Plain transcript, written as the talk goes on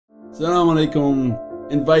Assalamu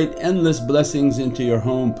alaikum. Invite endless blessings into your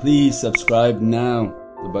home. Please subscribe now,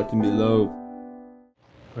 the button below.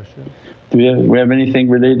 Question? Do we have anything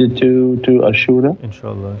related to Ashura?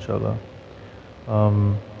 Inshallah, inshallah.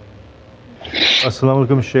 As-salamu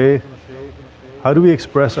alaykum Shaykh. How do we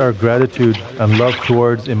express our gratitude and love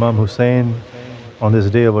towards Imam Hussain on this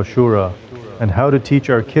day of Ashura, and how to teach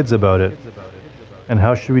our kids about it, and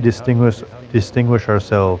how should we distinguish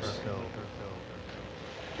ourselves?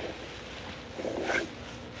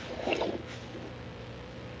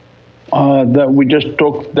 That we just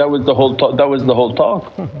talked. That was the whole talk. That was the whole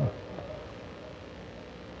talk.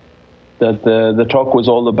 That the talk was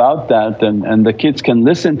all about that, and the kids can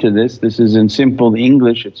listen to this. This is in simple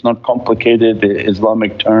English. It's not complicated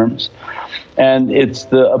Islamic terms, and it's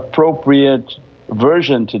the appropriate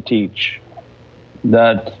version to teach.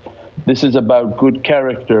 That this is about good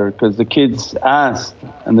character, because the kids asked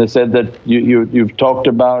and they said that you've talked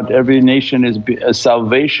about every nation is a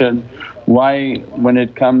salvation. Why when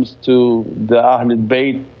it comes to the ahlul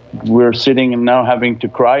bayt we're sitting and now having to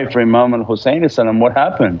cry for Imam Hussain, what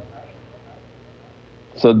happened?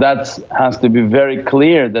 So that has to be very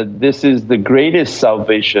clear that this is the greatest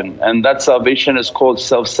salvation, and that salvation is called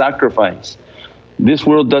self-sacrifice. This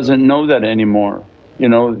world doesn't know that anymore.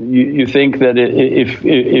 You think that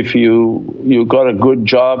if you got a good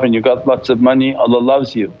job and you got lots of money, Allah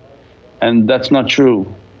loves you, and that's not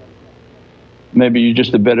true. Maybe you're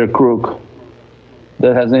just a better crook.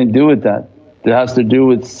 That has nothing to do with that. It has to do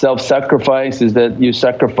with self-sacrifice, is that you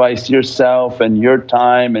sacrifice yourself and your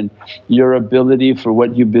time and your ability for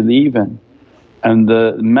what you believe in. And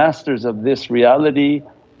the masters of this reality,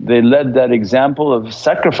 they led that example of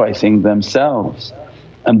sacrificing themselves.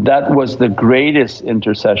 And that was the greatest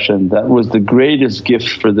intercession, that was the greatest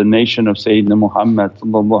gift for the nation of Sayyidina Muhammad,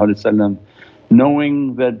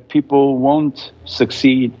 knowing that people won't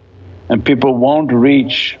succeed and people won't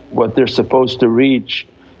reach what they're supposed to reach.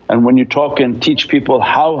 And when you talk and teach people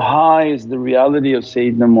how high is the reality of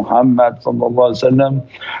Sayyidina Muhammad,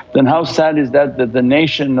 then how sad is that the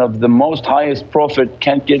nation of the most highest Prophet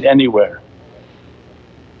can't get anywhere.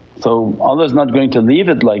 So Allah's not going to leave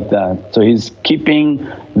it like that. So He's keeping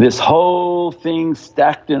this whole thing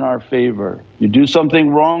stacked in our favor. You do something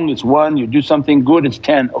wrong, it's 1, you do something good, it's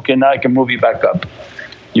 10. Okay, now I can move you back up.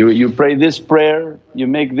 You pray this prayer, you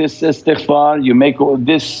make this istighfar, you make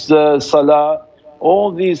this salah.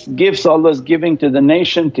 All these gifts Allah's giving to the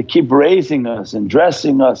nation to keep raising us and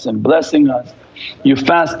dressing us and blessing us. You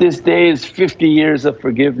fast this day is 50 years of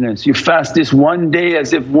forgiveness, you fast this one day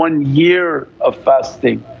as if 1 year of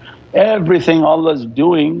fasting. Everything Allah's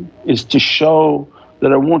doing is to show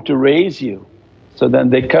that I want to raise you. So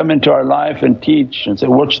then they come into our life and teach and say,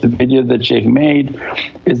 watch the video that Shaykh made,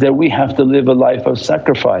 is that we have to live a life of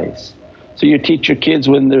sacrifice. So you teach your kids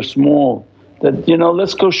when they're small that,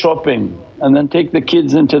 let's go shopping, and then take the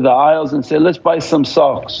kids into the aisles and say, let's buy some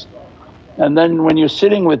socks. And then when you're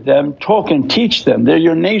sitting with them, talk and teach them, they're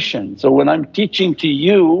your nation. So when I'm teaching to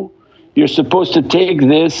you, you're supposed to take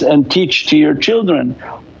this and teach to your children.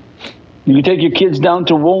 You take your kids down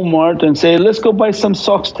to Walmart and say, let's go buy some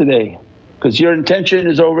socks today, because your intention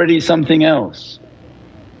is already something else.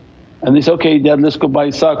 And they say, okay Dad, let's go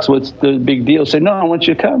buy socks, what's the big deal? Say, no, I want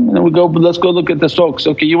you to come. And then we go, but let's go look at the socks.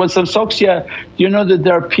 Okay, you want some socks? Yeah. Do you know that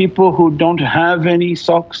there are people who don't have any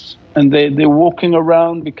socks and they're walking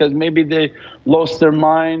around because maybe they lost their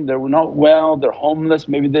mind, they're not well, they're homeless,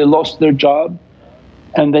 maybe they lost their job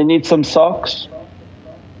and they need some socks?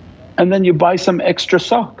 And then you buy some extra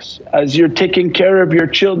socks. As you're taking care of your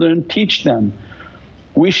children, teach them.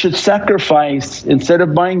 We should sacrifice, instead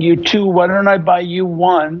of buying you 2, why don't I buy you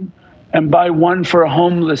 1 and buy 1 for a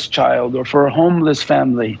homeless child or for a homeless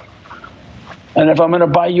family. And if I'm going to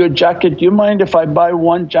buy you a jacket, do you mind if I buy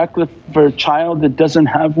 1 jacket for a child that doesn't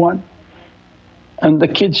have one? And the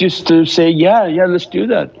kids used to say, yeah, let's do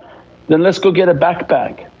that. Then let's go get a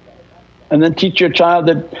backpack. And then teach your child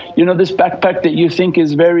that, this backpack that you think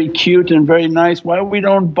is very cute and very nice, why we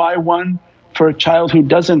don't buy one for a child who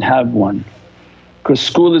doesn't have one? Because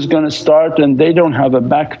school is going to start and they don't have a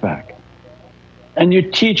backpack. And you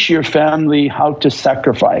teach your family how to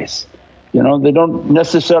sacrifice. They don't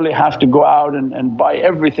necessarily have to go out and buy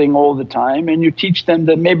everything all the time, and you teach them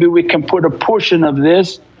that maybe we can put a portion of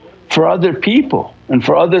this for other people and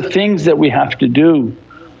for other things that we have to do.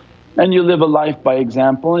 And you live a life by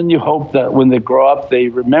example, and you hope that when they grow up they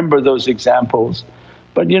remember those examples.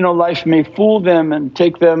 But life may fool them and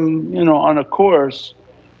take them on a course.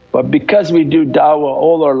 But because we do da'wah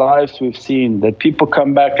all our lives, we've seen that people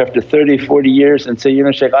come back after 30, 40 years and say,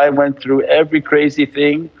 Shaykh, I went through every crazy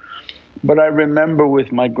thing, But I remember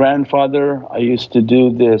with my grandfather I used to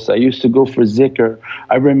do this, I used to go for zikr.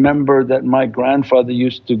 I remember that my grandfather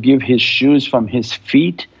used to give his shoes from his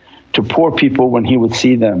feet to poor people when he would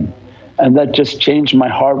see them. And that just changed my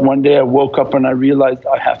heart. One day I woke up and I realized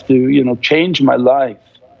I have to change my life.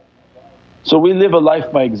 So we live a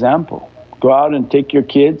life by example. Go out and take your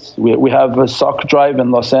kids. We have a sock drive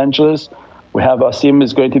in Los Angeles. We have Asim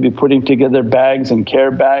is going to be putting together bags and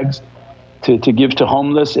care bags to give to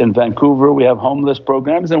homeless. In Vancouver we have homeless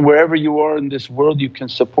programs, and wherever you are in this world you can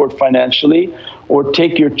support financially, or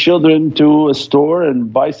take your children to a store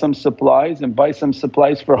and buy some supplies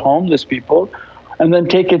for homeless people, and then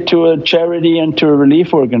take it to a charity and to a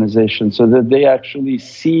relief organization so that they actually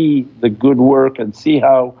see the good work and see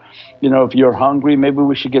how if you're hungry maybe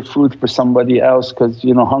we should get food for somebody else, because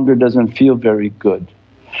hunger doesn't feel very good.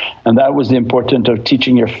 And that was the importance of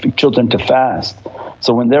teaching your children to fast.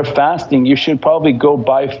 So when they're fasting you should probably go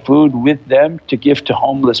buy food with them to give to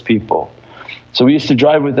homeless people. So we used to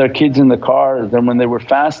drive with our kids in the car, then when they were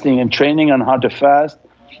fasting and training on how to fast,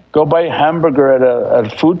 go buy a hamburger at a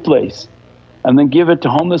food place and then give it to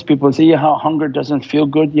homeless people and see how hunger doesn't feel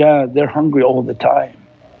good. Yeah, they're hungry all the time,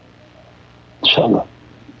 inshaAllah.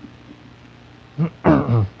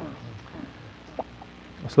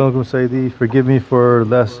 As-salamu alaykum Sayyidi, forgive me for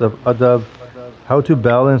less of adab. How to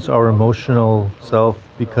balance our emotional self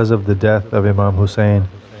because of the death of Imam Hussain?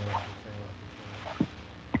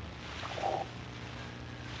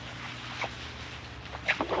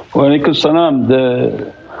 Wa alaikum salam.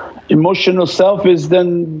 The emotional self is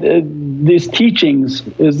then these teachings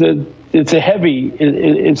is that it's a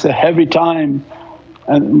heavy time.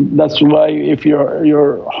 And that's why if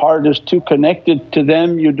your heart is too connected to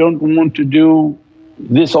them you don't want to do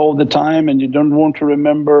this all the time, and you don't want to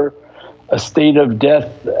remember a state of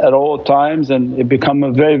death at all times, and it become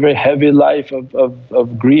a very, very heavy life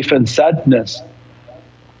of grief and sadness.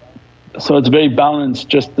 So it's very balanced,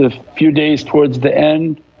 just a few days towards the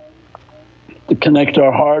end to connect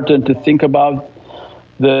our heart and to think about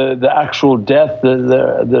the actual death,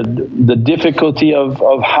 the difficulty of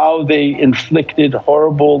how they inflicted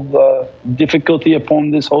horrible difficulty upon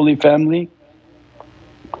this holy family.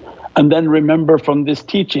 And then remember from this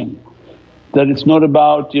teaching that it's not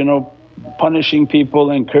about punishing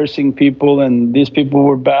people and cursing people and these people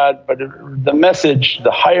were bad, but the message,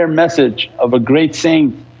 the higher message of a great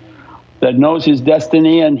saint that knows his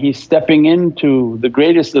destiny and he's stepping into the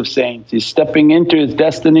greatest of saints, he's stepping into his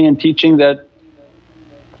destiny and teaching that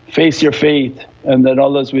face your fate and that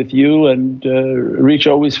Allah's with you, and reach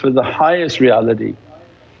always for the highest reality.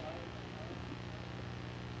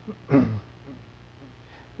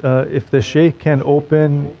 If the Shaykh can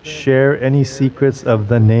share any secrets of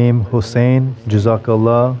the name Hussain,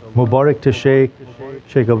 Jazakallah. Mubarak to Shaykh.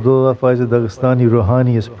 Shaykh Abdullah Faiz Dagestani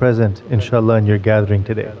Ruhani is present inshaAllah in your gathering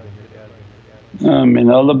today. Ameen.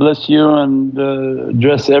 Allah bless you and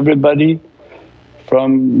address everybody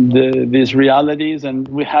from these realities. And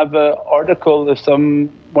we have an article, if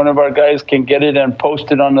one of our guys can get it and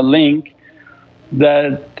post it on a link,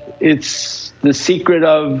 that it's the secret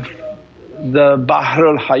of the Bahr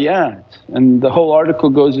al-Hayat, and the whole article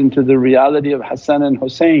goes into the reality of Hassan and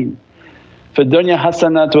Hussain. فَي الدُّنْيَا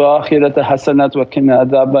حَسَنَاتُ وَآخِرَةَ حَسَنَاتُ وَقِنَا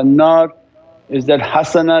عَذَابَ النَّارِ is that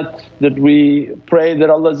hasanat that we pray that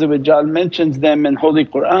Allah mentions them in Holy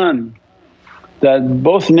Qur'an, that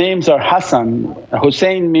both names are Hassan.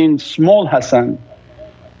 Hussain means small Hassan,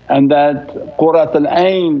 and that Qurrat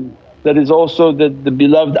al-Ain, that is also the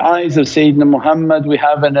beloved eyes of Sayyidina Muhammad. We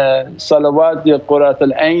have in a salawat, ya Qurrat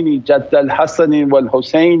al-Aini Jadd al-Hassani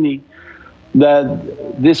wal-Hussaini,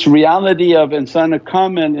 that this reality of Insan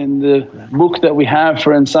Kamil in the book that we have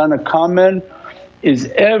for Insan Kamil is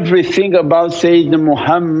everything about Sayyidina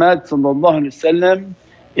Muhammad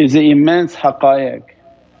is an immense haqqaiq.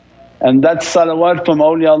 And that salawat from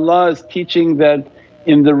awliyaullah is teaching that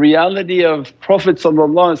in the reality of Prophet's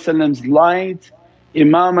light,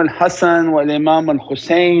 Imam al-Hassan wal Imam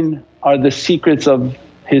al-Hussain are the secrets of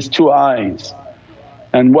his two eyes,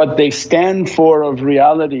 and what they stand for of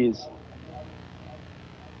realities.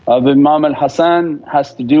 Of Imam al-Hassan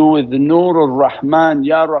has to do with the Nur al-Rahman,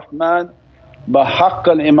 Ya Rahman bahaqq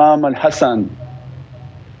al-Imam al-Hassan,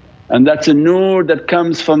 and that's a nur that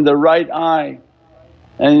comes from the right eye.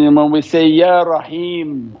 And when we say, Ya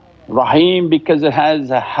Rahim, Rahim because it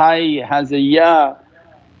has a hay, has a ya,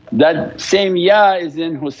 that same ya is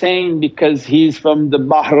in Hussain because he's from the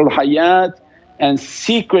Bahr al-Hayat and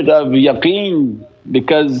secret of yaqeen,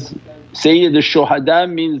 because Sayyid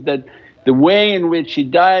al-Shuhada means that the way in which he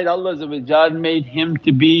died, Allah made him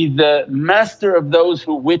to be the master of those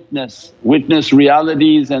who witness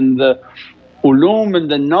realities and the ulum and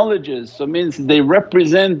the knowledges. So means they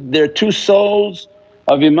represent their two souls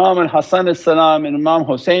of Imam al-Hasan salam and Imam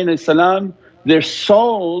Hussain salam. Their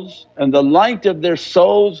souls and the light of their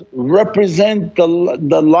souls represent the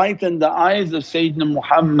light in the eyes of Sayyidina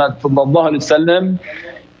Muhammad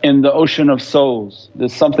in the ocean of souls.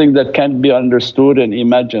 There's something that can't be understood and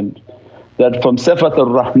imagined, that from Sifat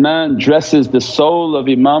ar-Rahman dresses the soul of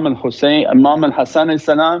Imam al-Hussain, Imam al-Hasan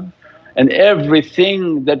salam, and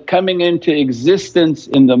everything that coming into existence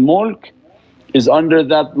in the mulk is under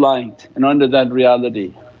that light and under that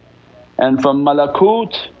reality. And from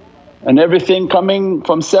malakut and everything coming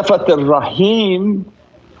from Sifat ar-Rahim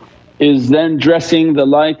is then dressing the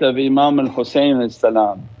light of Imam al-Hussain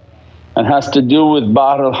salam, and has to do with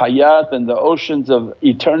Bahr al-Hayat and the oceans of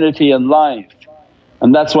eternity and life.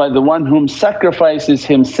 And that's why the one whom sacrifices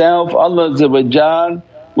himself, Allah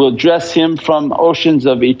will dress him from oceans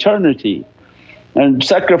of eternity. And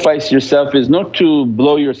sacrifice yourself is not to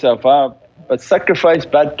blow yourself up, but sacrifice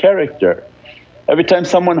bad character. Every time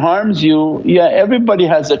someone harms you, yeah, everybody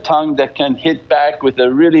has a tongue that can hit back with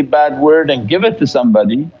a really bad word and give it to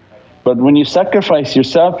somebody. But when you sacrifice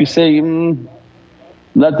yourself, you say,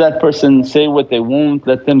 let that person say what they want,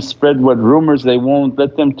 let them spread what rumours they want,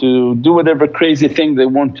 let them to do whatever crazy thing they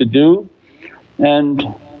want to do, and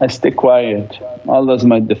I stay quiet. Allah's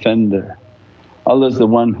my defender, Allah's the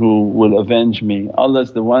one who will avenge me,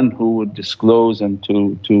 Allah's the one who would disclose and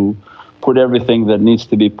to put everything that needs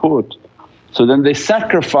to be put. So then they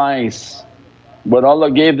sacrifice what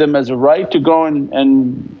Allah gave them as a right to go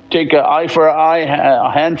and take an eye for an eye,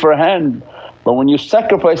 a hand for a hand. But when you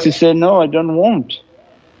sacrifice you say, no, I don't want,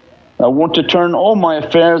 I want to turn all my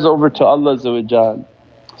affairs over to Allah.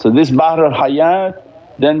 So this Bahr al-Hayat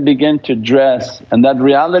then begin to dress, and that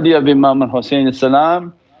reality of Imam al-Hussain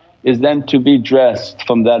salam is then to be dressed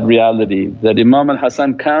from that reality, that Imam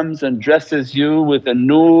al-Hasan comes and dresses you with a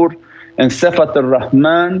nur and Sifat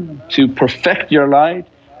ar-Rahman to perfect your light.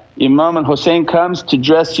 Imam al-Hussain comes to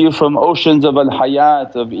dress you from oceans of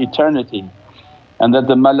al-Hayat, of eternity, and that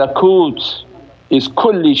the malakut is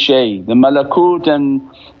kulli shay. The malakut and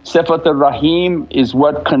Sifat ar-Rahim is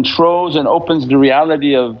what controls and opens the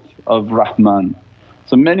reality of Rahman.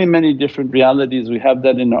 So many different realities. We have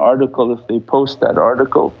that in the article. If they post that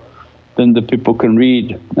article then the people can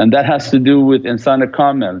read, and that has to do with insan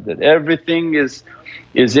kamil, that everything is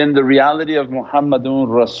in the reality of Muhammadun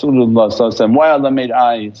Rasulullah. Why Allah made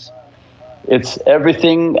eyes? It's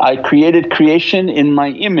everything, I created creation in my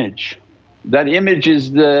image. That image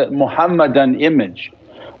is the Muhammadan image.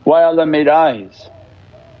 Why Allah made eyes?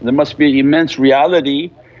 There must be immense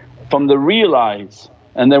reality from the real eyes,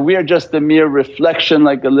 and that we are just a mere reflection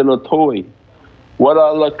like a little toy. What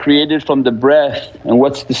Allah created from the breath, and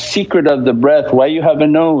what's the secret of the breath? Why you have a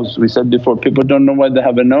nose? We said before, people don't know why they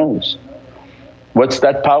have a nose. What's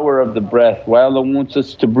that power of the breath? Why Allah wants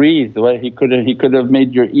us to breathe? Why He could have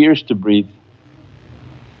made your ears to breathe.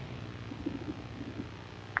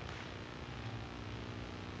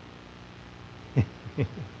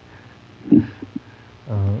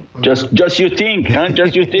 Just you think,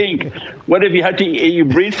 just you think. What if you had to you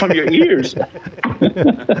breathe from your ears?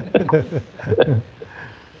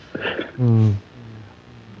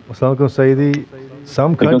 Assalamualaikum Sayyidi.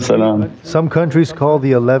 Some countries call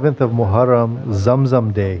the 11th of Muharram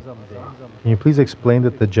Zamzam day. Can you please explain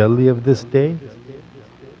the tajalli of this day?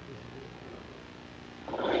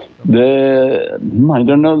 I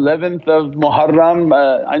don't know, 11th of Muharram,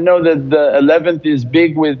 I know that the 11th is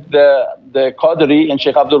big with the Qadri and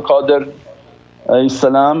Shaykh Abdul Qadir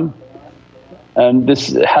salam, and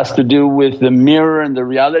this has to do with the mirror and the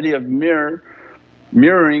reality of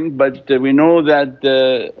mirroring. But we know that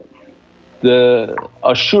the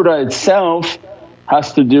Ashura itself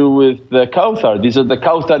has to do with the Kawthar. These are the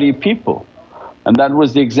Kawthari people, and that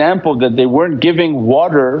was the example that they weren't giving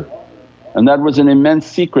water, and that was an immense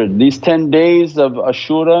secret. These 10 days of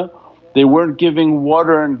Ashura, they weren't giving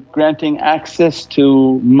water and granting access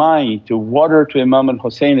to water to Imam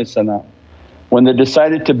al-Hussain salam. When they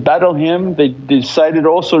decided to battle him, they decided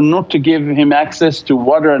also not to give him access to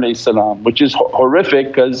water salam, which is horrific,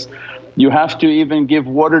 because you have to even give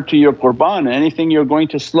water to your qurban. Anything you're going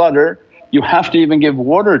to slaughter, you have to even give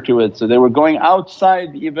water to it. So they were going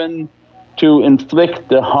outside even to inflict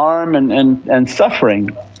the harm and suffering.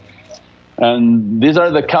 And these are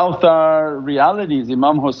the Kawthar realities.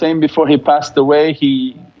 Imam Hussain, before he passed away,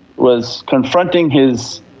 he was confronting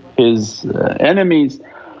his enemies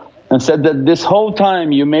and said that, this whole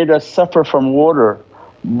time you made us suffer from water,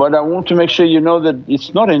 but I want to make sure you know that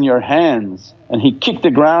it's not in your hands. And he kicked the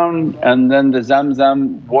ground, and then the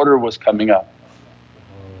Zamzam water was coming up.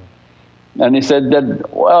 And he said that,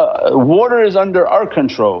 water is under our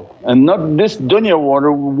control and not this dunya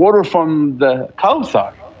water, water from the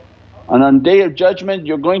Kawthar. And on Day of Judgment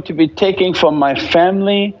you're going to be taking from my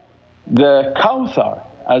family the Kawthar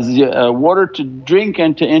as water to drink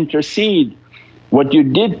and to intercede. What you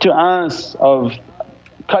did to us of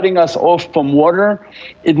cutting us off from water,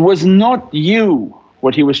 it was not you.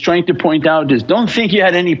 What he was trying to point out is, don't think you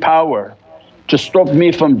had any power to stop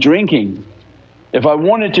me from drinking. If I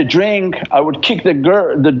wanted to drink, I would kick the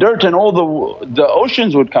dirt and all the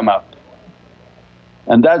oceans would come up.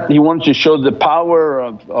 And that he wanted to show the power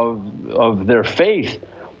of their faith,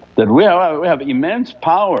 that we have immense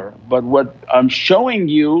power. But what I'm showing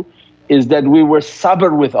you is that we were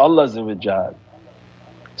sabr with Allah.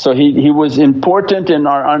 So he was important in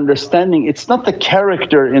our understanding. It's not the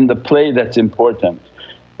character in the play that's important,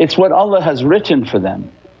 it's what Allah has written for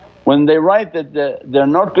them. When they write that they're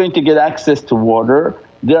not going to get access to water,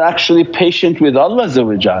 they're actually patient with Allah,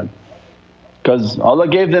 because Allah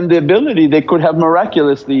gave them the ability, they could have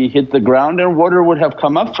miraculously hit the ground and water would have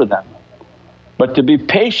come up for them. But to be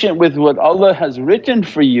patient with what Allah has written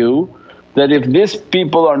for you, that if these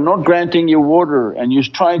people are not granting you water and you're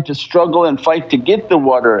trying to struggle and fight to get the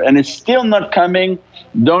water and it's still not coming,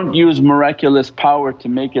 don't use miraculous power to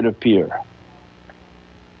make it appear.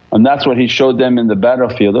 And that's what he showed them in the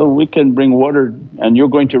battlefield, oh, we can bring water and you're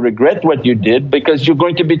going to regret what you did because you're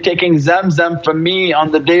going to be taking Zamzam from me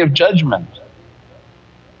on the Day of Judgment.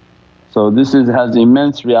 So this has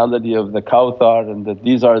immense reality of the Kawthar, and that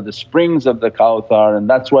these are the springs of the Kawthar, and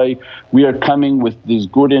that's why we are coming with these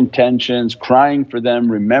good intentions, crying for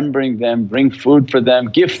them, remembering them, bring food for them,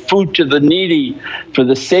 give food to the needy for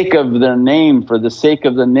the sake of their name, for the sake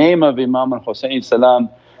of the name of Imam Hussain salam.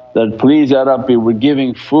 That, please Ya Rabbi, we're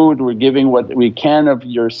giving food, we're giving what we can of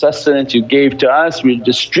your sustenance you gave to us, we're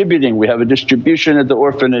distributing. We have a distribution at the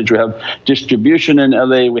orphanage, we have distribution in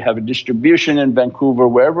LA, we have a distribution in Vancouver,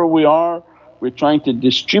 wherever we are, we're trying to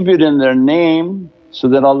distribute in their name so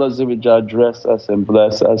that Allah dress us and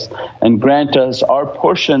bless us and grant us our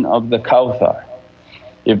portion of the Kawthar.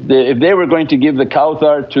 If they were going to give the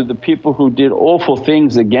Kawthar to the people who did awful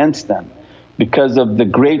things against them, because of the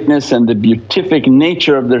greatness and the beatific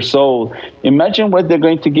nature of their soul, imagine what they're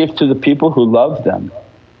going to give to the people who love them.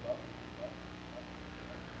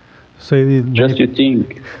 Just you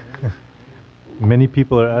think. Many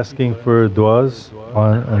people are asking for du'as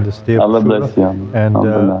on this day of Allah Ashura. bless you. And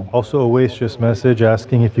also a Waste message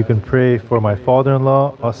asking if you can pray for my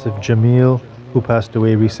father-in-law Asif Jamil, who passed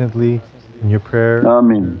away recently, in your prayer.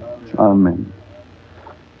 Ameen, ameen.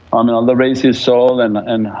 Ameen. Allah raise his soul,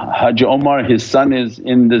 and Haji Omar, his son, is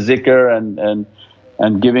in the zikr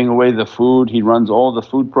and giving away the food. He runs all the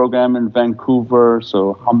food program in Vancouver,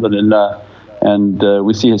 so alhamdulillah. And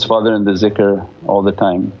we see his father in the zikr all the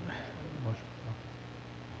time.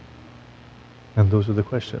 And those are the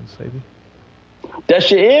questions, Sayyidi.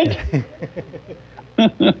 That's it?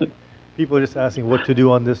 People are just asking what to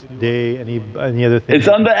do on this day, any other thing. It's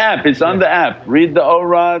on the app, it's on the app. Read the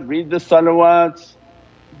awrad, read the salawats.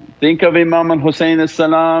 Think of Imam Hussain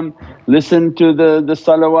as-salam, listen to the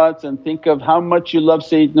salawats and think of how much you love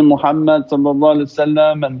Sayyidina Muhammad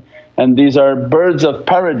and these are birds of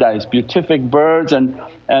paradise, beatific birds, and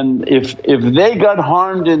if they got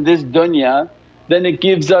harmed in this dunya, then it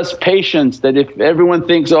gives us patience that if everyone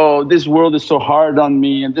thinks, oh, this world is so hard on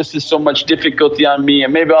me and this is so much difficulty on me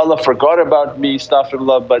and maybe Allah forgot about me,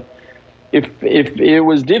 astaghfirullah, but if it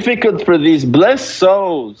was difficult for these blessed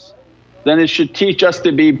souls, then it should teach us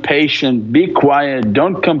to be patient, be quiet,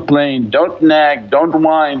 don't complain, don't nag, don't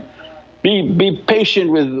whine. Be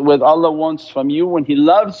patient with what Allah wants from you. When He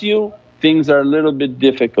loves you, things are a little bit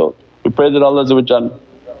difficult. We pray that Allah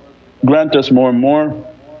grant us more and more,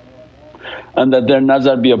 and that their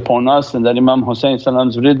nazar be upon us, and that Imam Hussein's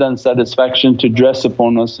rida and satisfaction to dress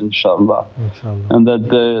upon us inshaAllah. And that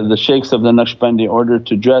the shaykhs of the Naqshbandi order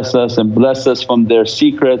to dress us and bless us from their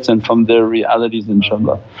secrets and from their realities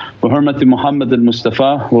inshaAllah. Bi hurmati Muhammad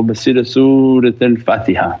al-Mustafa wa basira Surat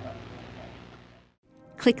al-Fatiha.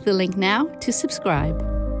 Click the link now to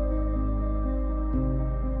subscribe.